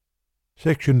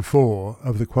Section 4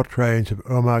 of the Quatrains of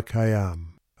Omar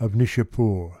Khayyam of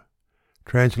Nishapur,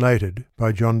 translated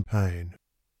by John Payne.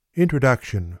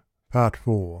 Introduction, Part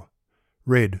 4,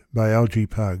 read by Algie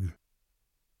Pug.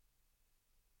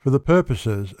 For the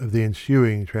purposes of the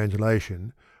ensuing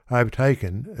translation, I have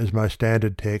taken as my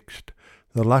standard text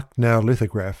the Lucknow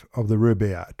lithograph of the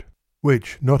Rubaiyat,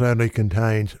 which not only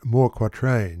contains more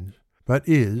quatrains, but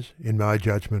is, in my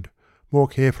judgment, more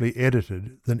carefully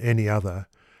edited than any other,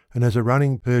 and has a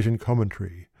running Persian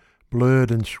commentary, blurred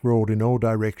and scrawled in all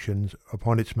directions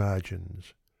upon its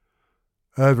margins.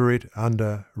 Over it,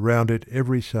 under, round it,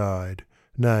 every side,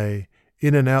 nay,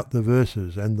 in and out the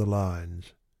verses and the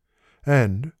lines.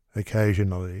 And,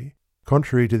 occasionally,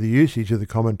 contrary to the usage of the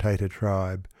commentator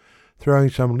tribe, throwing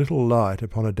some little light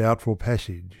upon a doubtful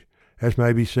passage, as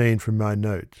may be seen from my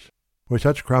notes, where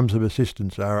such crumbs of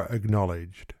assistance are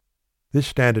acknowledged. This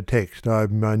standard text I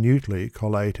have minutely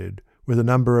collated with a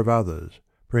number of others,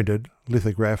 printed,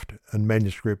 lithographed, and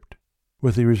manuscript,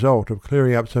 with the result of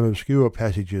clearing up some obscure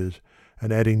passages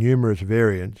and adding numerous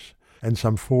variants and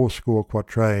some 80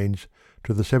 quatrains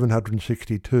to the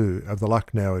 762 of the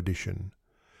Lucknow edition.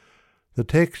 The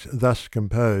text thus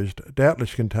composed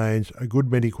doubtless contains a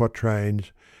good many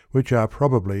quatrains which are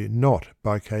probably not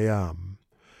by Khayyam,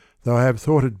 though I have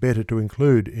thought it better to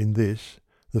include in this,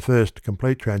 the first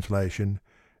complete translation,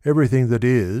 everything that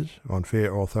is, on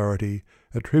fair authority,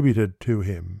 attributed to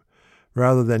him,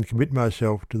 rather than commit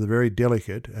myself to the very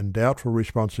delicate and doubtful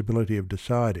responsibility of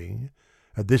deciding,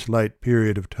 at this late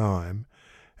period of time,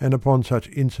 and upon such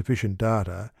insufficient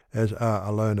data as are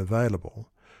alone available,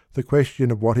 the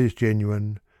question of what is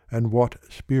genuine and what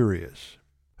spurious,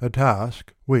 a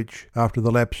task which, after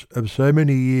the lapse of so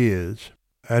many years,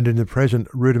 and in the present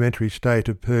rudimentary state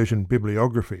of Persian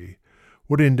bibliography,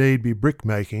 would indeed be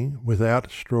brick-making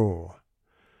without straw.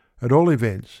 At all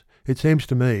events, it seems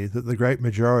to me that the great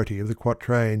majority of the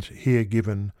quatrains here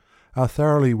given are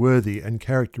thoroughly worthy and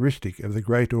characteristic of the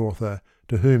great author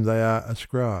to whom they are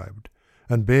ascribed,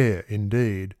 and bear,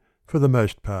 indeed, for the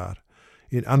most part,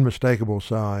 in unmistakable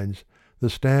signs, the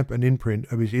stamp and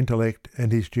imprint of his intellect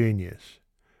and his genius.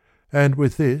 And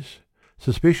with this,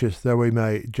 suspicious though we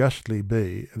may justly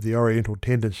be of the Oriental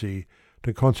tendency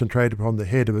to concentrate upon the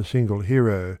head of a single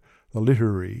hero the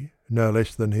literary, no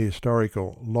less than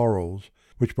historical, laurels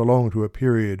which belong to a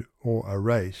period or a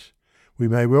race, we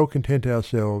may well content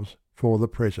ourselves for the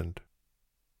present.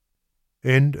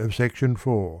 End of section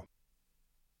 4.